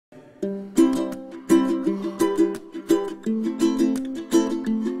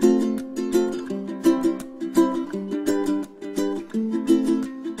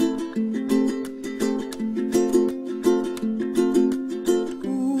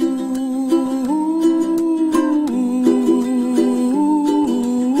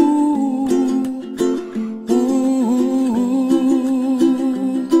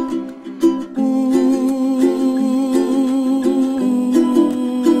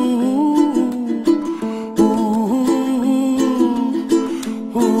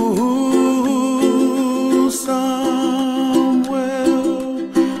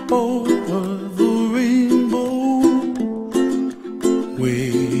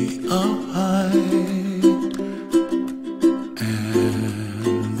up high,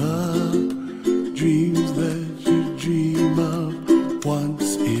 and the dreams that you dream of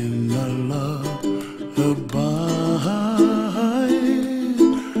once in a lullaby.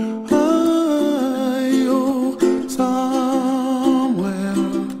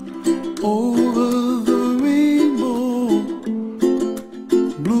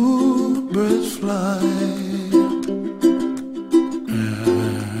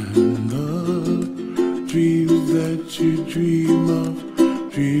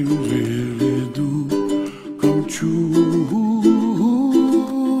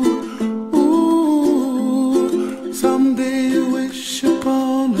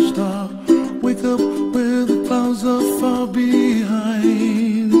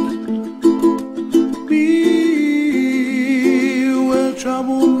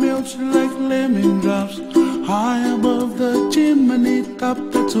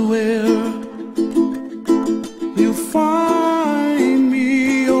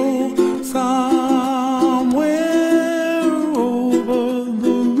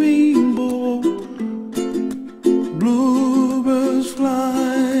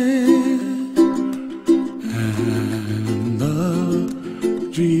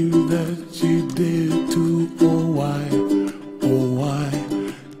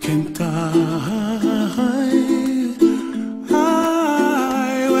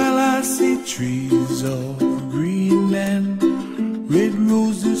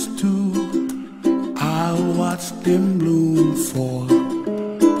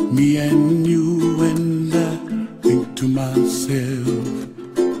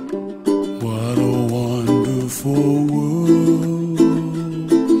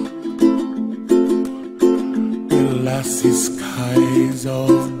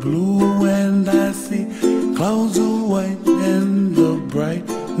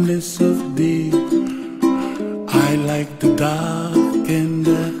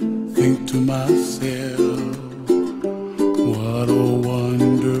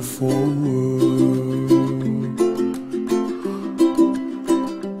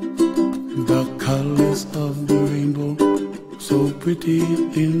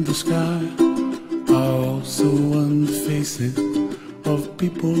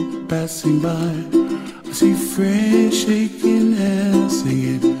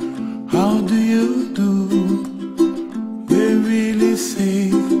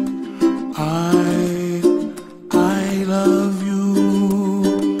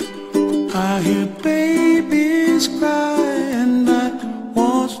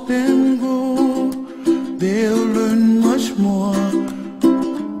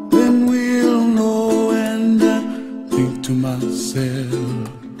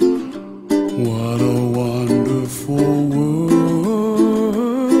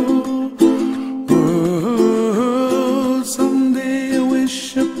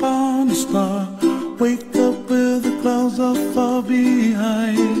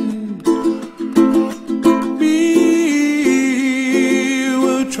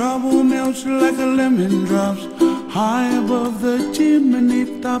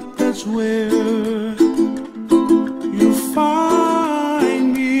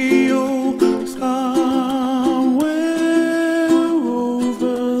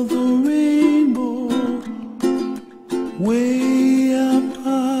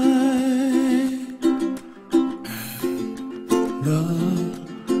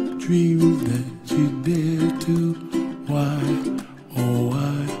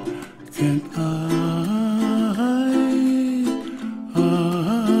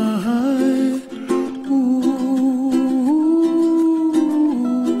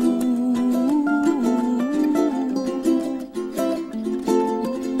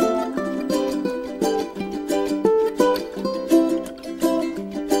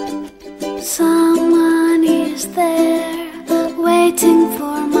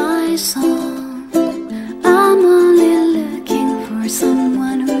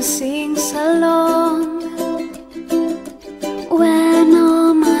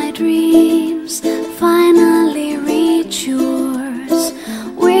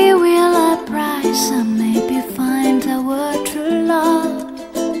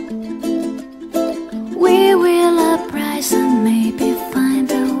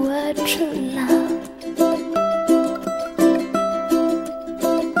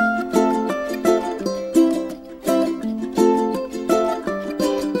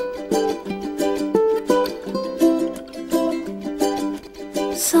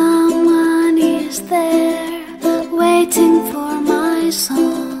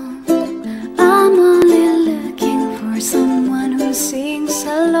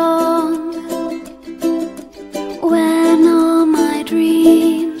 along. When all my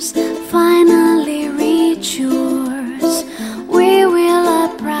dreams finally reach yours, we will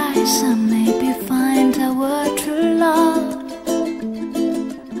uprise and maybe find our true love.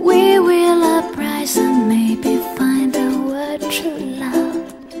 We will uprise and maybe find our true love.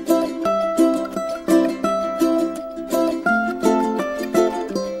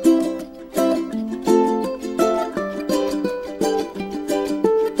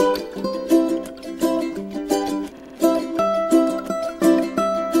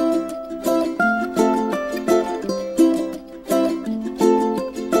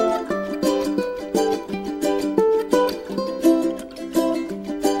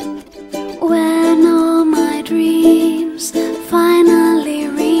 When all my dreams finally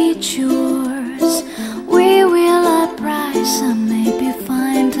reach yours, we will uprise and maybe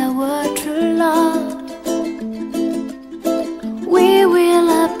find our true love. We will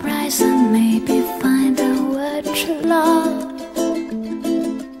uprise and maybe find our true love.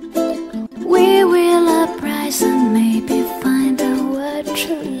 We will uprise and maybe find our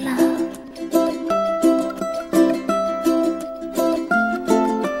true love.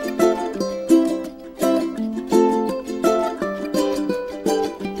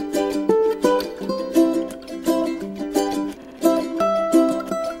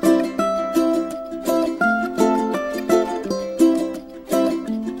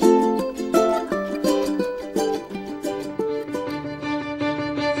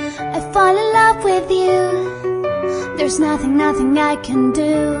 I fall in love with you. There's nothing I can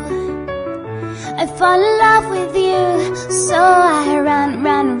do. I fall in love with you, so I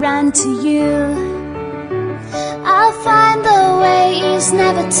run to you. I'll find the way, it's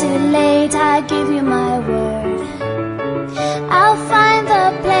never too late, I give you my word. I'll find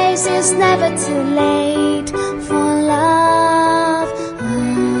the place, it's never too late for love.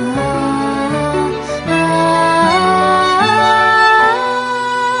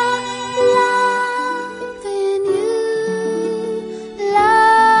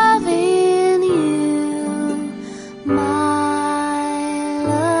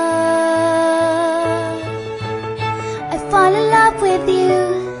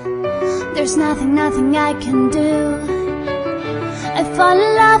 There's nothing I can do. I fall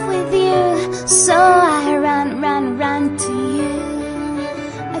in love with you, so I run to you.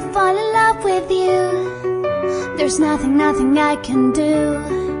 I fall in love with you. There's nothing I can do.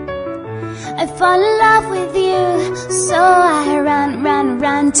 I fall in love with you, so I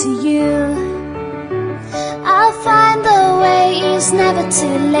run to you. I'll find the way, it's never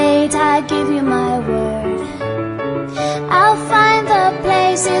too late, I give you my word. I'll find the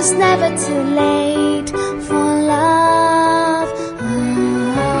place, it's never too late for love.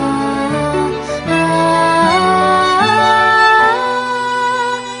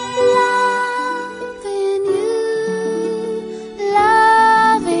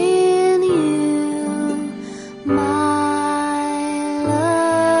 Loving you, my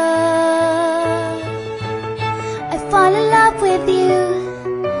love. I fall in love with you.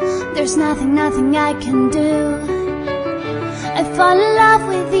 There's nothing I can do. I fall in love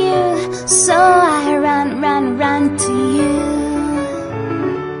with you, so I